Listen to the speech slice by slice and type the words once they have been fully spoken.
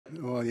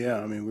Well, yeah,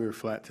 I mean, we were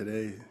flat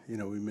today. We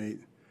made,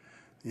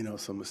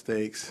 some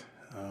mistakes.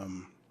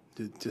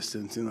 It just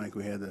didn't seem like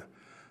we had the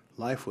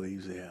life we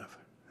usually have.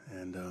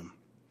 And,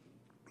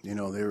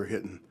 they were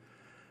hitting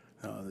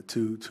the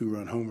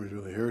two-run homers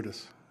really hurt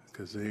us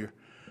because they're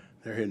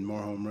hitting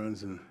more home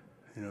runs than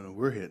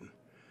we're hitting.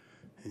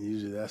 And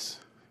usually that's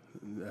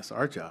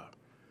our job.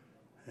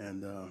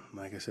 And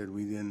like I said,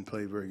 we didn't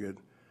play very good,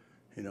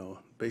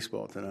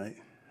 baseball tonight.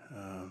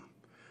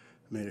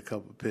 Made a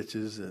couple of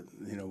pitches that,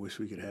 wish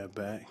we could have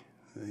back,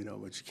 but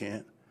you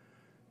can't.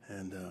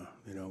 And,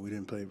 we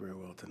didn't play very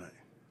well tonight.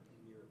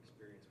 In your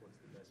experience, what's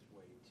the best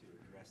way to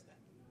address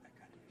that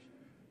kind of issue?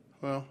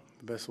 Well,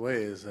 the best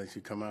way is that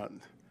you come out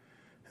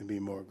and be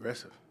more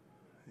aggressive.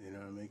 You know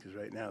what I mean? Because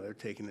right now they're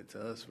taking it to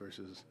us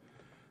versus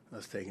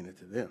us taking it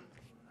to them.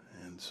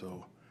 And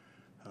so,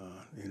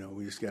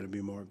 we just got to be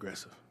more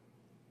aggressive.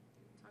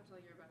 You talked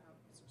earlier about how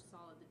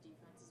solid the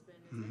defense has been.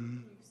 Is there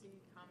anything you see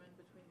common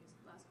between these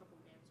last couple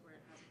of games where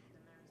it hasn't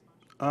been there as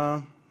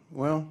much?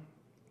 Well,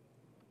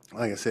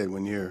 like I said,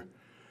 when you're,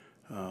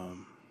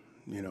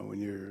 when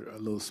you're a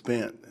little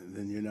spent,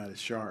 then you're not as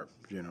sharp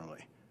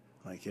generally.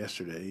 Like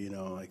yesterday,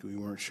 like we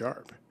weren't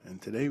sharp,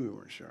 and today we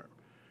weren't sharp.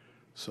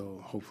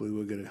 So hopefully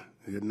we'll get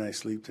a good night's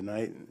sleep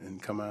tonight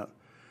and come out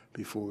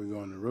before we go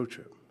on the road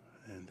trip.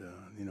 And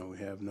we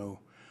have no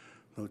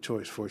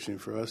choice. Fortunately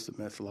for us, the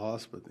Mets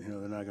lost, but they're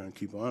not going to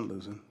keep on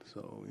losing.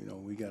 So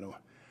we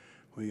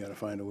gotta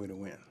find a way to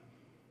win.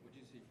 What did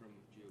you see from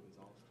Gio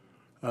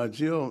Gonzalez?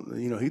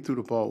 Gio, he threw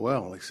the ball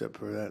well, except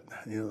for that,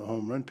 the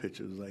home run pitch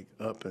was like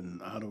up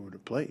and out over the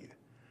plate.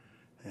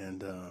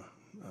 And,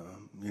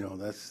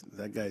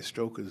 that guy's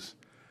stroke is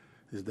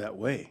that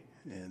way.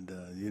 And,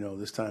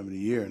 this time of the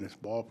year in this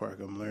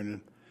ballpark, I'm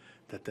learning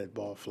that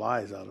ball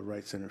flies out of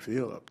right center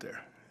field up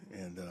there.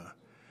 And,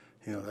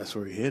 that's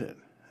where he hit it.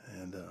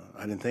 And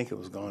I didn't think it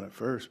was gone at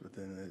first, but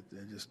then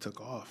it just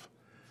took off.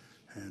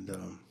 And,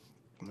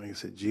 like I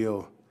said,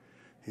 Gio,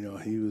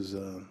 he was,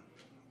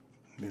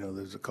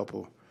 there's a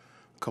couple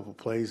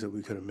plays that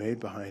we could have made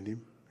behind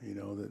him,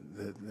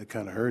 that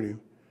kind of hurt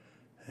him.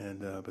 And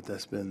but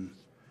that's been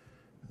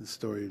the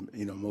story,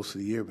 most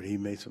of the year. But he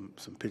made some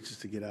pitches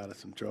to get out of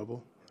some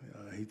trouble.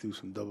 He threw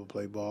some double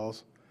play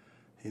balls,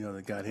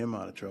 that got him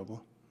out of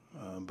trouble.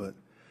 But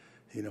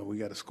we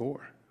got to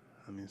score.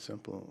 I mean,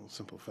 simple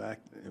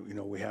fact.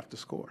 We have to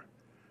score,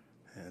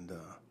 and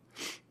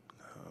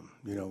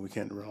we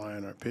can't rely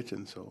on our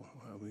pitching. So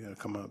we got to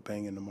come out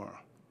banging tomorrow.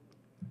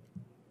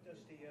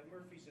 Dusty,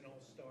 Murphy's an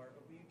all-star,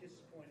 but were you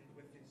disappointed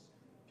with his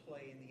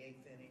play in the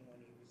eighth inning when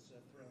he was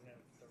thrown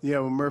out? Yeah,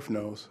 well, Murph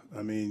knows.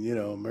 I mean,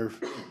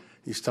 Murph,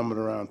 he stumbled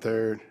around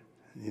third.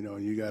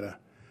 You gotta,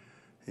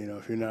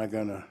 if you're not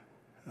gonna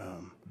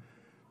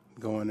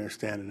go in there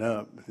standing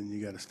up, then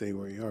you got to stay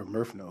where you are.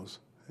 Murph knows,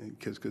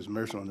 because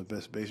Murph's one of the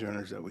best base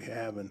runners that we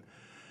have, and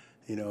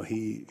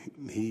he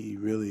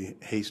really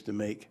hates to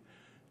make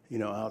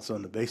outs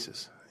on the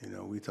bases.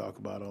 We talk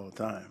about all the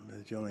time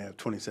that you only have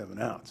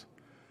 27 outs,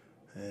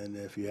 and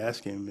if you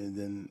ask him,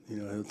 then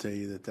he'll tell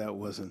you that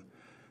wasn't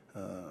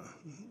a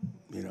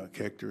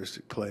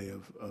characteristic play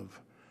of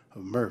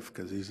Murph,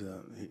 because he's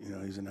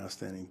an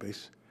outstanding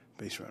base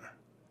runner.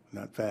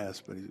 Not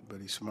fast,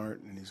 but he's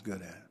smart and he's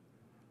good at it.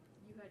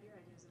 You had your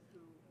ideas of who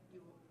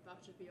you thought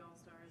should be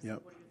all-stars.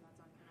 Yep. What are your thoughts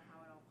on kind of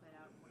how it all played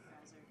out and what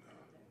guys are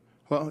headed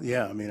there? Well,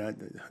 yeah, I mean,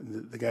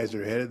 the guys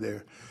that are headed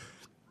there,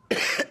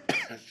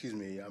 excuse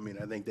me, I mean,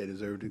 I think they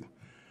deserve to,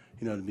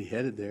 to be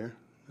headed there.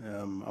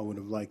 I would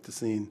have liked to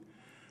seen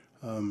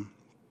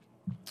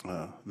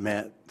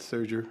Matt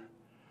Serger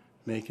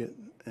make it,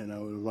 and I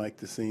would have liked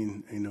to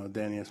seen,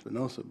 Danny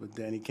Espinosa, but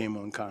Danny came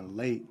on kind of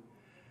late,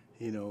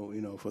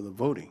 for the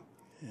voting.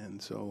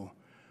 And so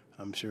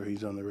I'm sure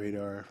he's on the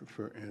radar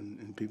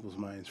in people's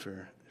minds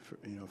for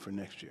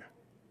next year.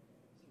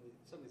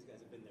 Some of these guys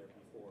have been there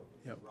before.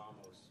 Yep.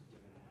 Ramos,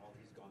 given all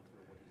he's gone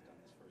through, what he's done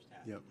this first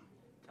half. Yep.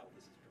 How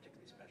this is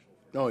particularly special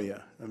for him. Oh,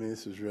 yeah. I mean,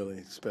 this is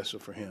really special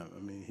for him. I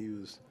mean, he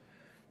was,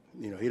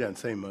 he doesn't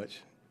say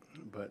much,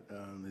 but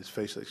his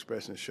facial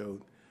expression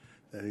showed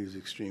that he was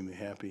extremely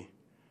happy,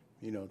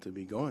 to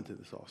be going to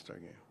this All-Star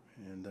game.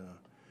 And,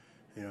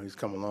 he's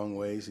come a long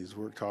ways. He's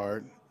worked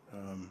hard.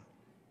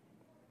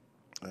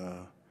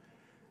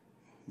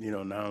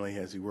 Not only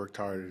has he worked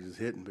hard at his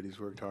hitting, but he's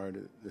worked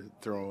hard at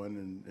throwing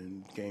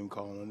and game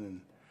calling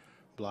and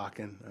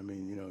blocking. I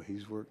mean,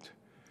 he's worked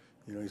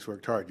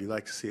hard. You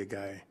like to see a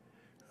guy,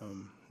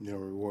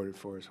 rewarded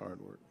for his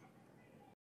hard work.